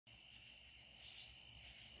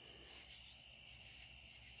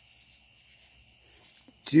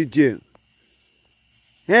Juju.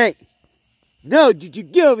 Hey! No, Juju,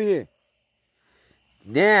 get over here!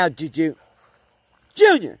 Now, Juju.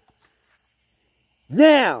 Junior!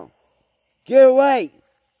 Now! Get away!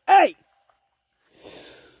 Hey!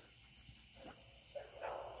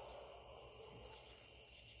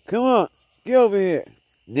 Come on, get over here.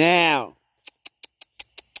 Now!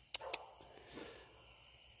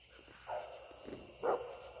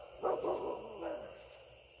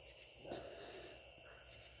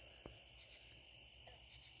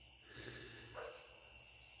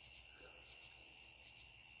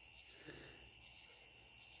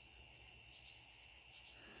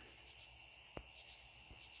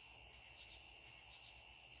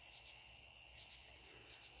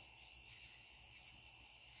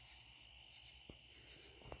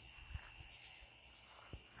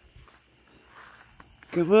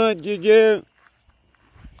 Come on, Juju.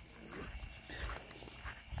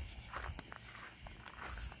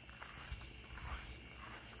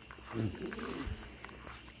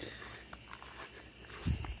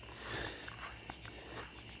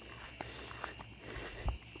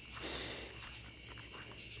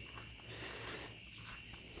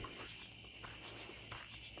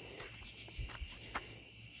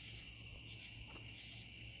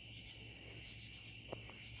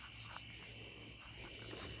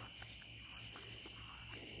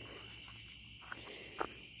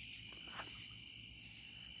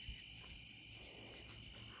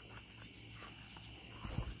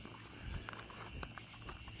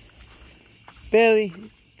 Belly,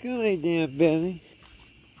 go lay down, Belly.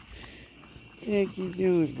 Heck you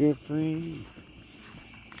doing, good friend?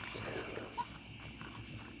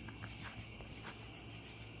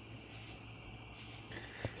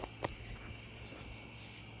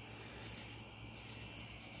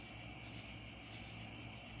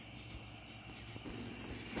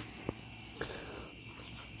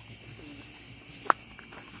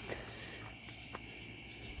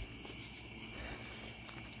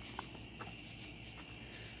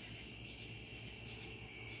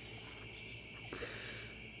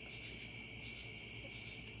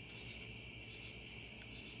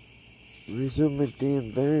 Where's all my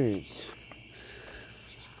damn birds?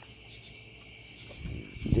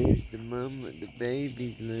 There's the mama, the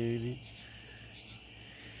baby's learning.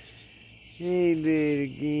 Hey,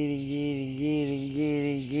 little guinea,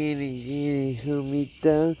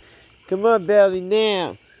 homito. Come on, Belly,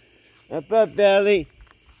 now. Up, Belly.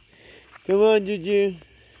 Come on, Juju.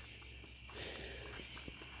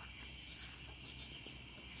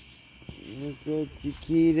 What's up,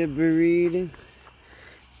 Chiquita burrito?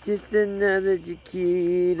 Just another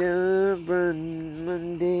Chiquita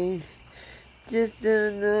Monday. Just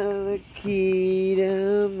another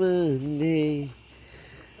Chiquita Monday.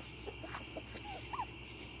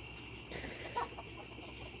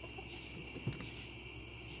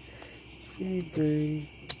 Hey, buddy.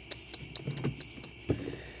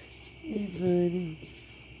 Hey, buddy.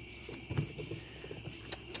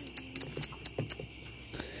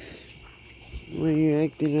 Why are you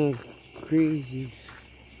acting all crazy?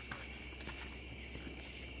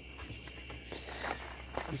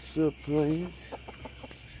 What's up, players?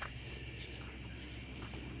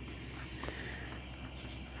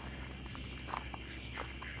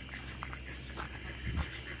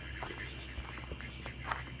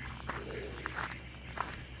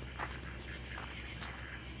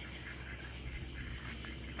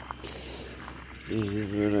 This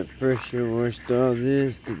is when I pressure washed all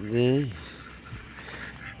this today.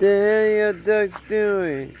 The hell your ducks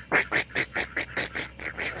doing?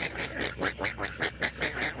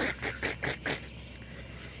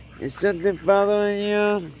 Is something following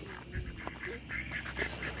you?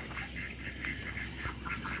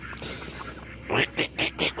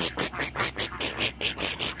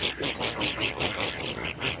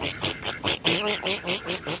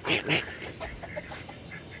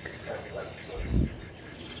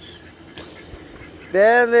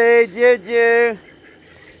 Belly, Juju.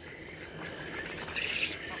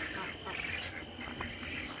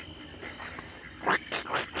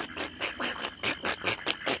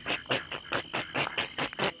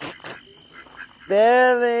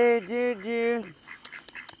 Belly, Juju.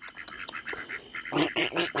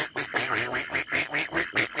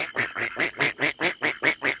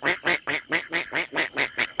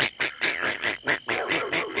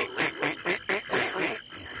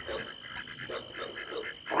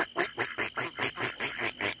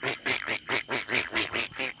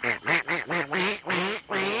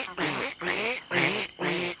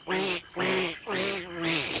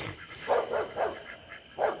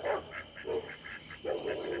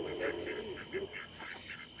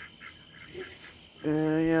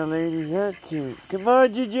 Yeah, ladies, up to? Come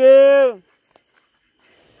on, Juju!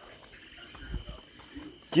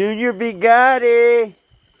 Junior Bugatti!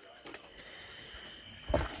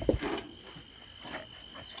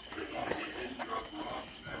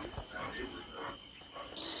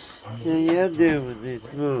 How y'all doing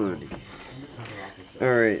this morning?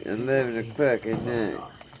 Alright, 11 o'clock at night.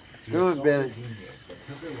 Go on, Belly.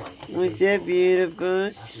 What's that,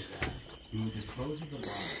 beautiful?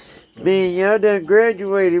 Man, y'all done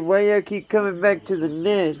graduated. Why y'all keep coming back to the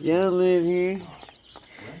nest? Y'all live here.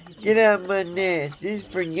 Get out my nest. This is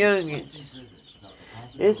for youngins.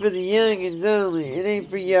 It's for the youngins only. It ain't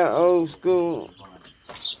for y'all old school.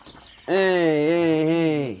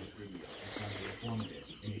 Hey.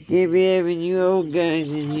 Can't be having you old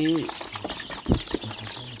guys in here.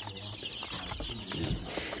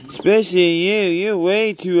 Especially you. You're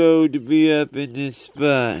way too old to be up in this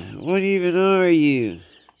spot. What even are you?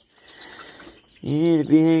 You need to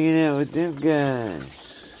be hanging out with them guys.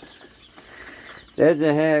 That's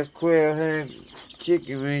a half quail, half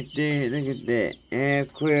chicken right there. Look at that.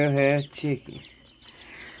 Half quail, half chicken.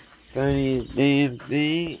 Funniest damn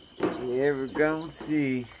thing you ever gonna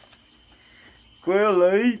see. Quail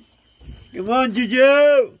lady. Come on,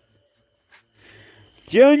 Juju!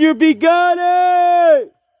 Junior Bugatti!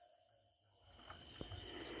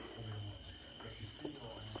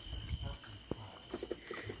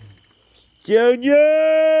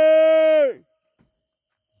 Junior!